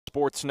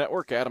Sports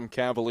Network. Adam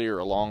Cavalier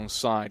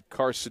alongside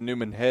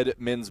Carson-Newman head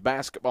men's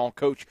basketball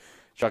coach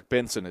Chuck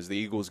Benson as the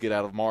Eagles get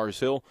out of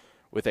Mars Hill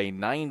with a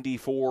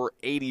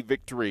 94-80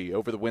 victory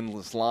over the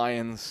winless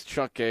Lions.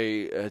 Chuck,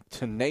 a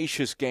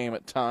tenacious game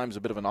at times, a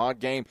bit of an odd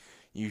game.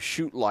 You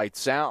shoot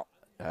lights out.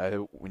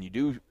 When you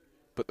do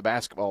put the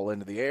basketball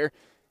into the air,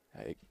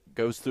 it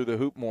goes through the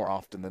hoop more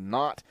often than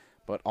not,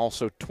 but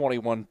also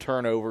 21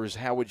 turnovers.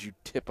 How would you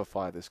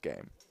typify this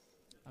game?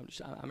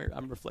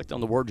 I'm reflecting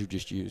on the word you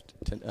just used.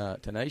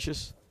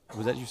 Tenacious,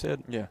 was that you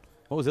said? Yeah.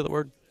 What was the other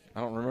word? I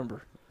don't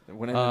remember. It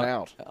went in and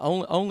out.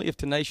 Only if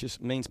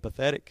tenacious means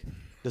pathetic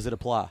does it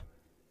apply.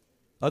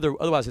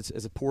 Otherwise,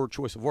 it's a poor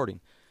choice of wording.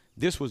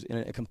 This was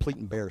a complete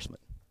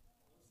embarrassment.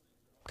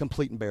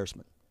 Complete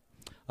embarrassment.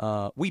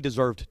 We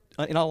deserved,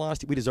 in all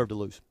honesty, we deserved to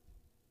lose.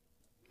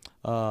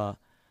 I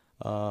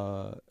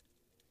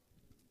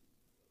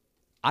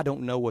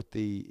don't know what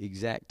the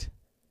exact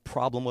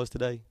problem was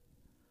today,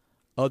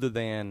 other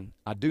than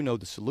I do know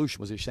the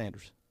solution was Ish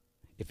Sanders.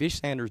 If Ish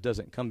Sanders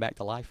doesn't come back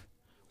to life,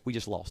 we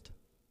just lost,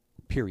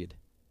 period.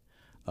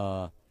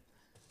 We're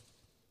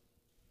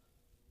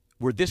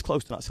this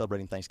close to not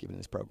celebrating Thanksgiving in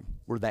this program.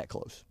 We're that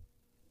close,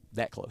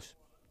 that close.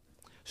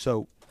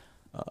 So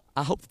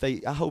I hope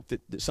that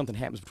something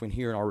happens between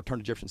here and our return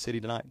to Jefferson City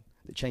tonight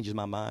that changes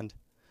my mind,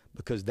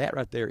 because that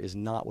right there is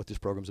not what this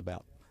program's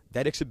about.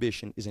 That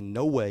exhibition is in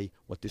no way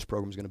what this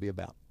program is going to be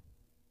about,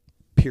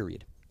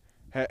 period.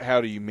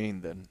 How do you mean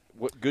then?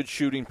 What good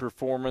shooting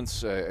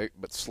performance,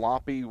 but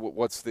sloppy?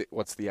 What's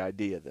the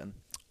idea then?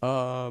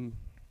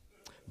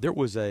 There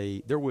was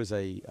a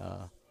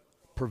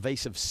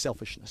pervasive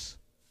selfishness,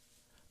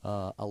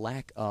 a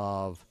lack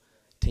of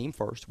team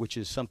first, which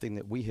is something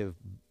that we have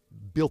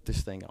built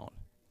this thing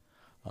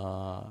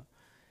on,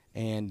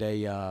 and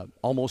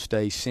almost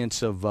a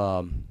sense of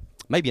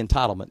maybe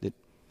entitlement that,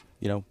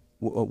 you know,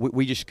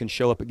 we just can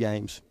show up at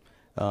games,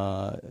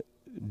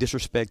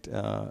 disrespect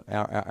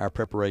our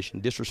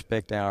preparation,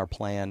 disrespect our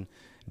plan,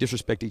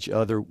 disrespect each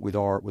other with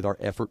our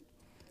effort,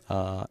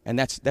 and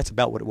that's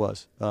about what it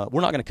was.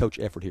 We're not going to coach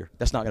effort here.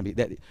 That's not going to be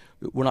that.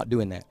 We're not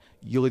doing that.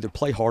 You'll either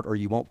play hard or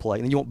you won't play,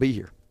 and then you won't be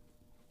here.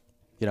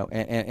 You know,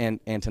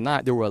 and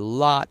tonight there was a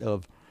lot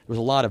of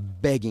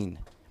begging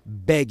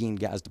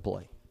guys to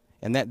play,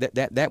 and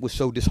that was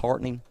so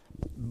disheartening,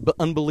 but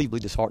unbelievably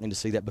disheartening to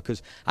see that,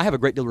 because I have a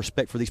great deal of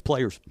respect for these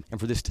players and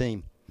for this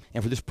team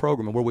and for this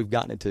program and where we've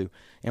gotten it to,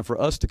 and for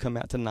us to come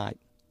out tonight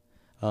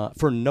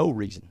for no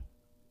reason,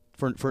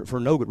 for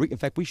no good reason. In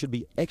fact, we should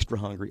be extra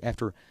hungry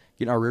after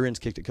getting our rear ends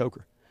kicked at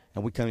Coker,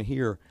 and we come in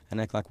here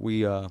and act like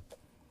we're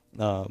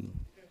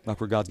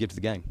God's gift to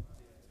the game.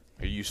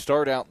 You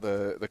start out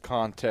the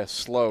contest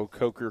slow.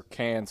 Coker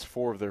cans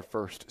 4 of their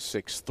first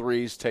 6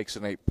 threes, takes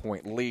an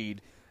 8-point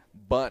lead,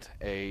 but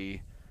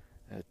a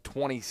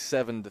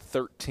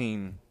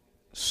 27-13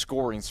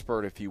 scoring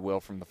spurt, if you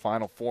will, from the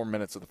final 4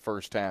 minutes of the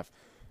first half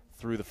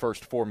through the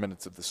first 4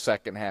 minutes of the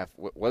second half.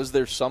 Was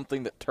there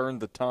something that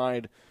turned the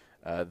tide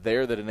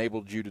there that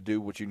enabled you to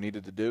do what you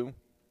needed to do?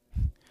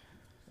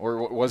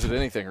 Or was it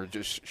anything, or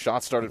just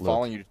shots started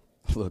falling?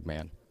 Look,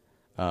 man,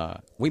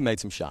 we made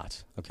some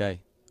shots,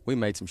 okay? We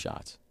made some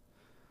shots,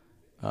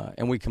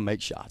 and we can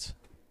make shots.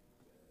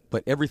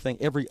 But every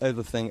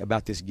other thing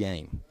about this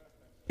game,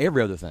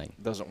 every other thing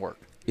doesn't work.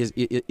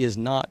 Is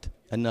not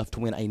enough to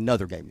win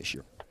another game this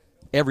year.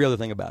 Every other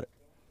thing about it.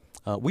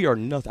 We are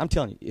nothing. I'm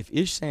telling you, if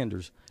Ish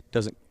Sanders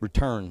doesn't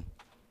return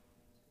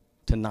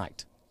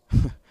tonight,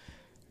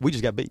 we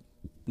just got beat.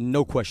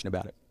 No question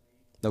about it.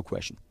 No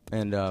question.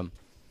 And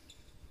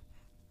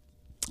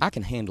I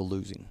can handle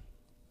losing.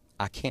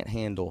 I can't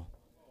handle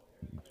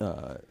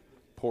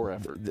poor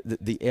effort.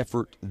 The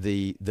effort,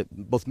 the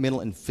both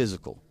mental and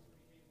physical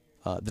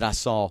that I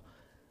saw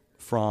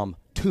from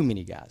too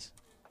many guys,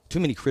 too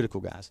many critical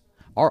guys.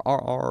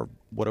 Our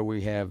what do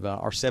we have?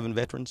 Our 7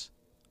 veterans,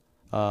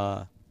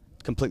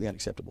 completely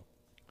unacceptable.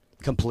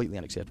 Completely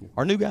unacceptable.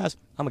 Our new guys,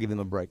 I'm gonna give them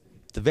a break.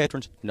 The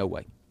veterans, no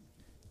way.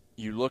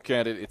 You look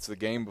at it; it's the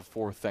game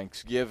before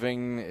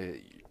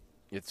Thanksgiving.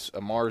 It's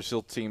a Mars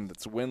Hill team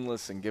that's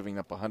winless and giving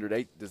up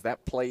 108. Does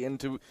that play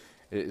into?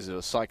 Is it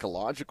a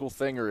psychological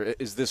thing, or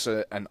is this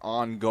an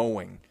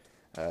ongoing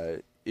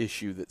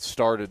issue that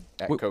started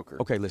at Coker?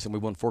 Okay, listen, we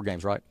won 4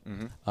 games, right?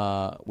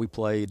 Mm-hmm. We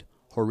played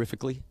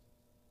horrifically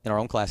in our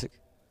own classic.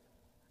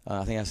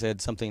 I think I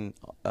said something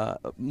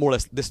more or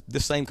less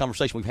this same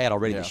conversation we've had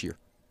already this year.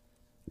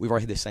 We've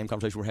already had this same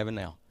conversation we're having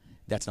now.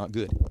 That's not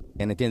good.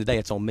 And at the end of the day,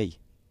 it's on me.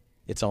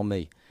 It's on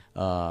me.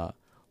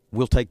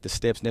 We'll take the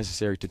steps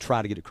necessary to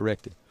try to get it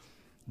corrected.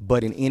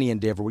 But in any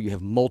endeavor where you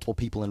have multiple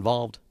people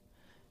involved,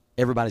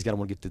 everybody's got to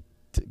want to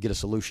get a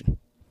solution.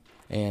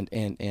 And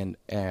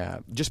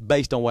just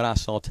based on what I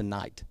saw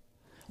tonight,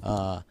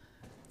 for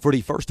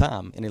the first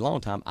time in a long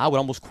time, I would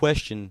almost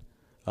question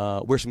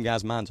where some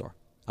guys' minds are.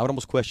 I would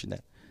almost question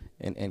that.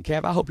 And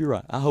Cav, I hope you're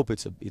right. I hope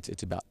it's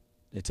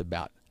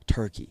about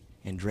turkey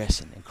and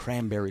dressing and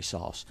cranberry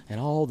sauce and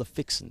all the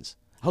fixins.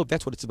 I hope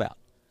that's what it's about.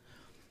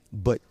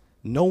 But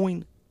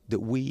knowing that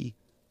we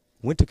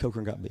went to Coker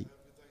and got beat,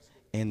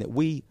 and that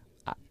we,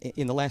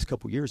 in the last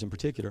couple of years in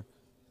particular,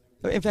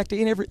 In fact,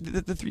 in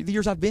the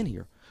years I've been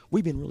here,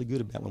 we've been really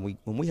good about when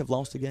we have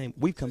lost a game,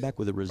 we've come back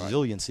with a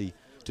resiliency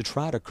to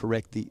try to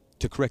correct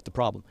the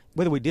problem.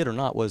 Whether we did or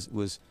not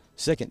was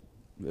secondary.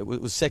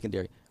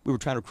 We were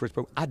trying to correct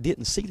the problem. I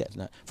didn't see that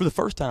tonight for the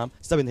first time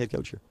since I've been the head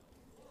coach here,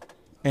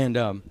 and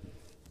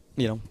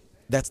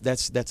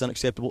that's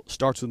unacceptable.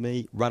 Starts with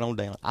me right on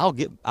down. I will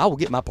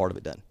get my part of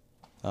it done.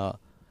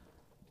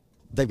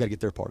 They've got to get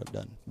their part of it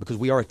done because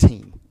we are a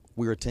team.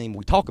 We're a team.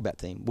 We talk about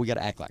team. We got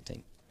to act like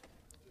team.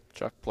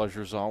 Chuck,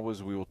 pleasure as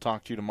always. We will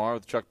talk to you tomorrow.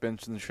 The Chuck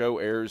Benson Show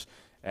airs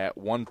at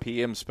 1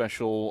 p.m.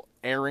 Special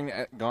airing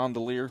at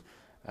Gondolier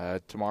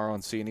tomorrow on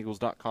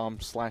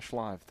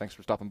CNEagles.com/live. Thanks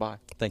for stopping by.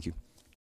 Thank you.